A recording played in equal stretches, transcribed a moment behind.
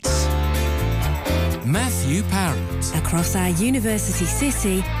Matthew Parrott. Across our university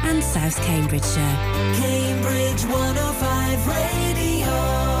city and South Cambridgeshire. Cambridge 105 Radio.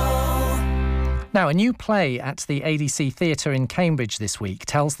 Now, a new play at the ADC Theatre in Cambridge this week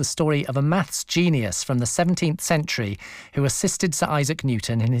tells the story of a maths genius from the 17th century who assisted Sir Isaac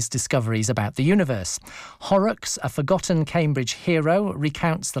Newton in his discoveries about the universe. Horrocks, a forgotten Cambridge hero,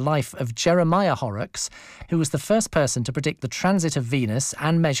 recounts the life of Jeremiah Horrocks, who was the first person to predict the transit of Venus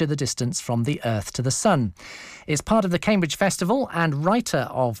and measure the distance from the Earth to the Sun. It's part of the Cambridge Festival, and writer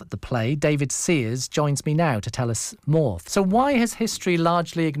of the play, David Sears, joins me now to tell us more. So why has history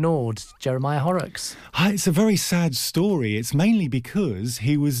largely ignored Jeremiah Horrocks? It's a very sad story. It's mainly because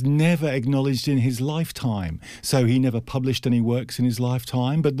he was never acknowledged in his lifetime. So he never published any works in his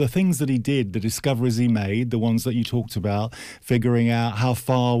lifetime. But the things that he did, the discoveries he made, the ones that you talked about, figuring out how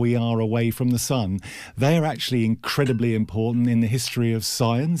far we are away from the sun, they are actually incredibly important in the history of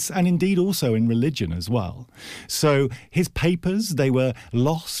science and indeed also in religion as well. So his papers, they were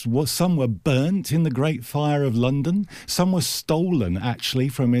lost. Some were burnt in the Great Fire of London. Some were stolen, actually,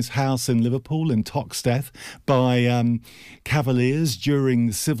 from his house in Liverpool in Toxteth by Cavaliers during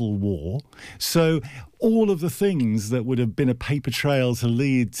the Civil War. So all of the things that would have been a paper trail to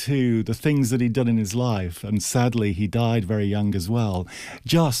lead to the things that he'd done in his life, and sadly he died very young as well,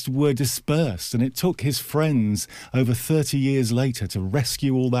 just were dispersed. And it took his friends over 30 years later to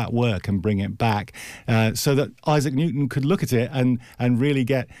rescue all that work and bring it back so that Isaac Newton could look at it and really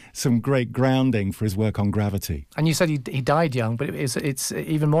get some great grounding for his work on gravity. And you said he died young, but it's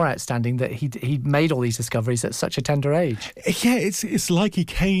even more outstanding that he made all these discoveries at such a tender age. Yeah, it's like he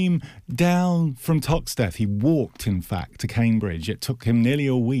came down from Toxteth. He walked, in fact, to Cambridge. It took him nearly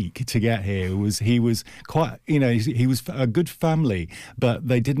a week to get here. He was quite, he was a good family, but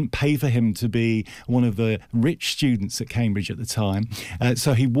they didn't pay for him to be one of the rich students at Cambridge at the time.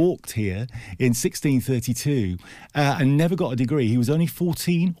 So he walked here in 1632 and never got a degree. He was only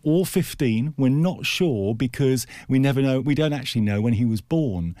 14 or 15. We're not sure because we never know. We don't actually know when he was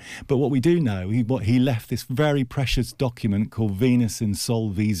born. But what we do know, he left this very precious document called Venus in Sol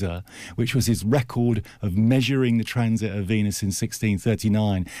Visa, which was his record of measuring the transit of Venus in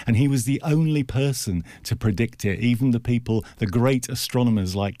 1639, and he was the only person to predict it. Even the great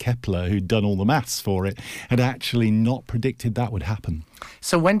astronomers like Kepler, who'd done all the maths for it, had actually not predicted that would happen.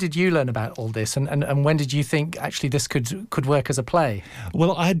 So when did you learn about all this, and when did you think actually this could work as a play?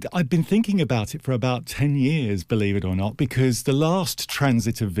 Well, I'd been thinking about it for about 10 years, believe it or not, because the last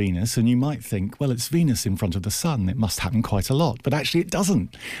transit of Venus, and you might think, well, it's Venus in front of the sun, it must happen quite a lot, but actually it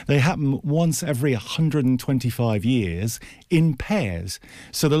doesn't. They happen once every 125 years in pairs.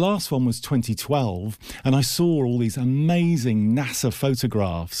 So the last one was 2012, and I saw all these amazing NASA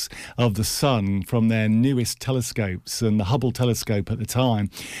photographs of the sun from their newest telescopes and the Hubble telescope at the time,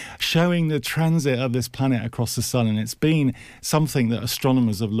 showing the transit of this planet across the sun. And it's been something that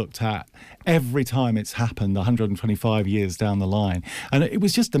astronomers have looked at every time it's happened 125 years down the line. And it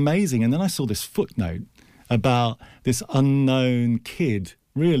was just amazing. And then I saw this footnote about this unknown kid,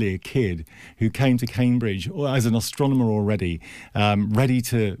 really a kid, who came to Cambridge as an astronomer already, ready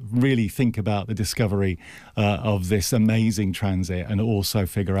to really think about the discovery of this amazing transit and also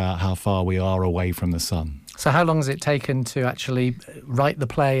figure out how far we are away from the sun. So how long has it taken to actually write the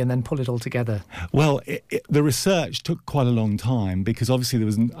play and then pull it all together? Well, the research took quite a long time because obviously there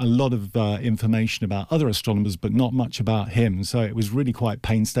was a lot of information about other astronomers, but not much about him. So it was really quite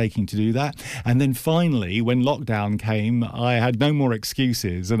painstaking to do that. And then finally, when lockdown came, I had no more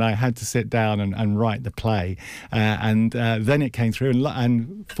excuses and I had to sit down and write the play. And then it came through.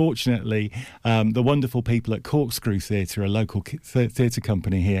 And fortunately, the wonderful people at Corkscrew Theatre, a local theatre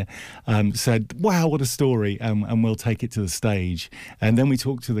company here, said, wow, what a story. And we'll take it to the stage. And then we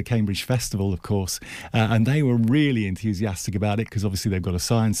talked to the Cambridge Festival, of course, and they were really enthusiastic about it because obviously they've got a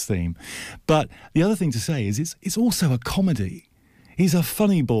science theme. But the other thing to say is it's also a comedy. He's a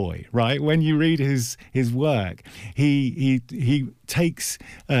funny boy, right? When you read his work, he takes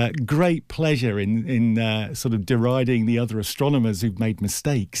great pleasure in sort of deriding the other astronomers who've made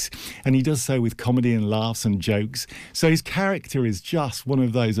mistakes, and he does so with comedy and laughs and jokes. So his character is just one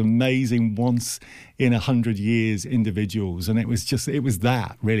of those amazing once in 100 years individuals, and it was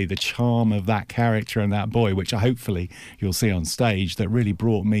that really the charm of that character and that boy, which hopefully you'll see on stage, that really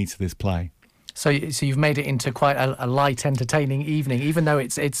brought me to this play. So you've made it into quite a light, entertaining evening, even though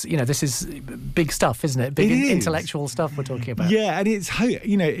it's this is big stuff, isn't it? Big intellectual stuff we're talking about. Yeah, and it's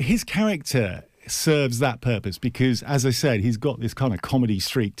his character serves that purpose because, as I said, he's got this kind of comedy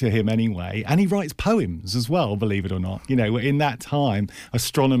streak to him anyway, and he writes poems as well, believe it or not. You know, in that time,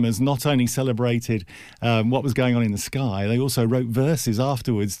 astronomers not only celebrated what was going on in the sky, they also wrote verses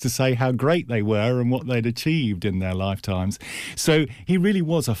afterwards to say how great they were and what they'd achieved in their lifetimes. So he really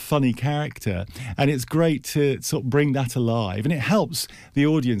was a funny character, and it's great to sort of bring that alive, and it helps the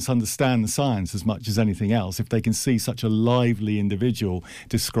audience understand the science as much as anything else if they can see such a lively individual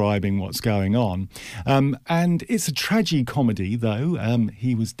describing what's going on. And it's a tragicomedy, though.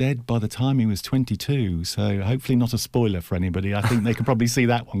 He was dead by the time he was 22, so hopefully not a spoiler for anybody. I think they could probably see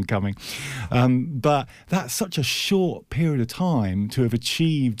that one coming. But that's such a short period of time to have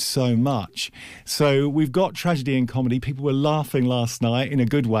achieved so much. So we've got tragedy and comedy. People were laughing last night in a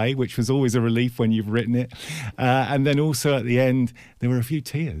good way, which was always a relief when you've written it. And then also at the end, there were a few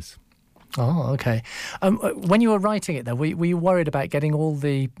tears. Oh, okay. When you were writing it, though, were you worried about getting all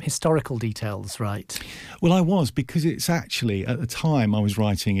the historical details right? Well, I was, because it's actually, at the time I was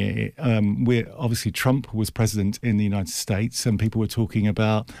writing it, obviously Trump was president in the United States, and people were talking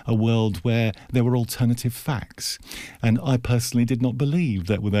about a world where there were alternative facts. And I personally did not believe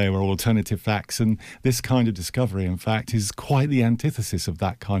that there were alternative facts. And this kind of discovery, in fact, is quite the antithesis of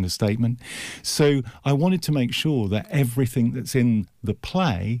that kind of statement. So I wanted to make sure that everything that's in the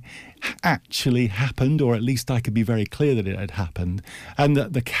play actually happened, or at least I could be very clear that it had happened, and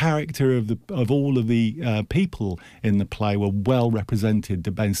that the character of all of the people in the play were well represented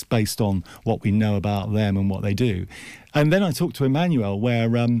based on what we know about them and what they do. And then I talked to Emmanuel, where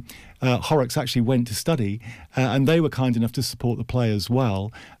Horrocks actually went to study, and they were kind enough to support the play as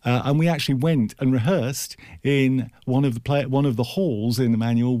well. And we actually went and rehearsed in one of the halls in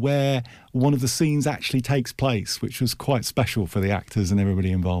Emmanuel where one of the scenes actually takes place, which was quite special for the actors and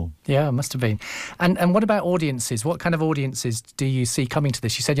everybody involved. Yeah, it must have been. And what about audiences? What kind of audiences do you see coming to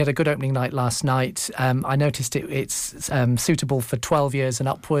this? You said you had a good opening night last night. I noticed it's suitable for 12 years and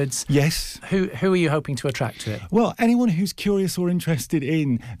upwards. Yes. Who are you hoping to attract to it? Well, anyone who's curious or interested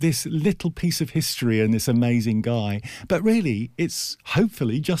in this little piece of history and this amazing guy. But really, it's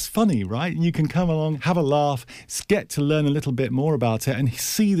hopefully just funny, right? You can come along, have a laugh, get to learn a little bit more about it and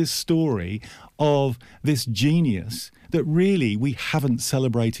see this story of this genius that really we haven't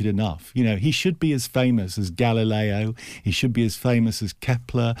celebrated enough. You know, he should be as famous as Galileo. He should be as famous as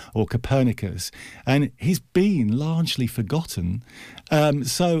Kepler or Copernicus. And he's been largely forgotten.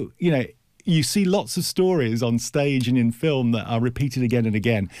 So, you know, you see lots of stories on stage and in film that are repeated again and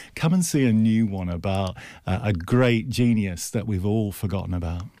again. Come and see a new one about a great genius that we've all forgotten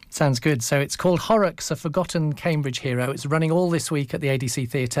about. Sounds good. So it's called Horrocks, a Forgotten Cambridge Hero. It's running all this week at the ADC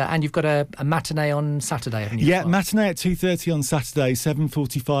Theatre, and you've got a matinee on Saturday, haven't you? Yeah, matinee at 2:30 on Saturday,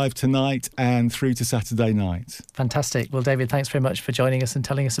 7:45 tonight and through to Saturday night. Fantastic. Well, David, thanks very much for joining us and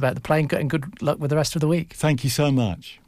telling us about the play, and good luck with the rest of the week. Thank you so much.